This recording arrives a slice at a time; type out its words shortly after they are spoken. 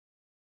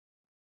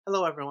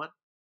Hello, everyone.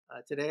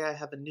 Today I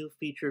have a new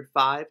featured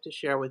five to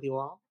share with you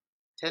all.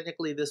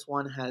 Technically, this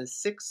one has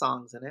six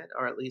songs in it,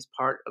 or at least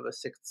part of a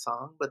sixth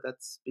song, but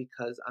that's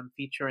because I'm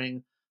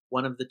featuring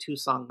one of the two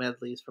song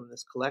medleys from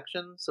this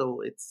collection,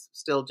 so it's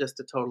still just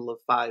a total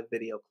of five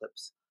video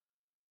clips.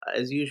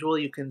 As usual,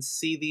 you can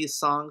see these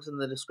songs in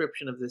the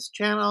description of this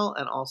channel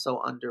and also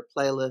under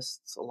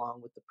playlists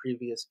along with the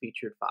previous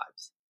featured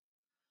fives.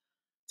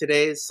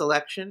 Today's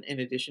selection, in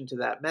addition to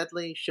that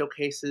medley,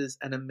 showcases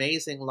an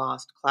amazing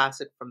lost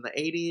classic from the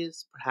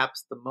 80s,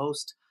 perhaps the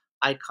most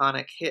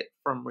iconic hit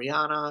from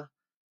Rihanna,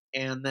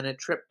 and then a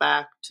trip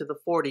back to the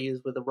 40s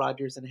with a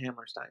Rodgers and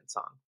Hammerstein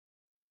song.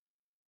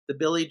 The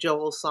Billy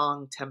Joel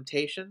song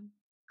Temptation,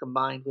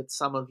 combined with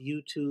some of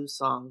U2's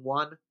song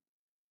One,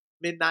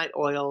 Midnight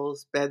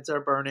Oil's Beds Are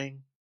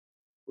Burning,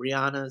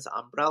 Rihanna's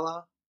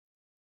Umbrella,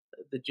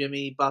 the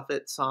Jimmy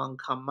Buffett song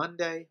Come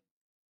Monday,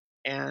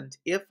 and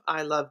If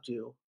I Loved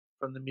You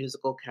from the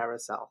musical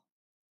Carousel.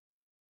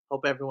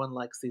 Hope everyone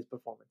likes these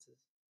performances.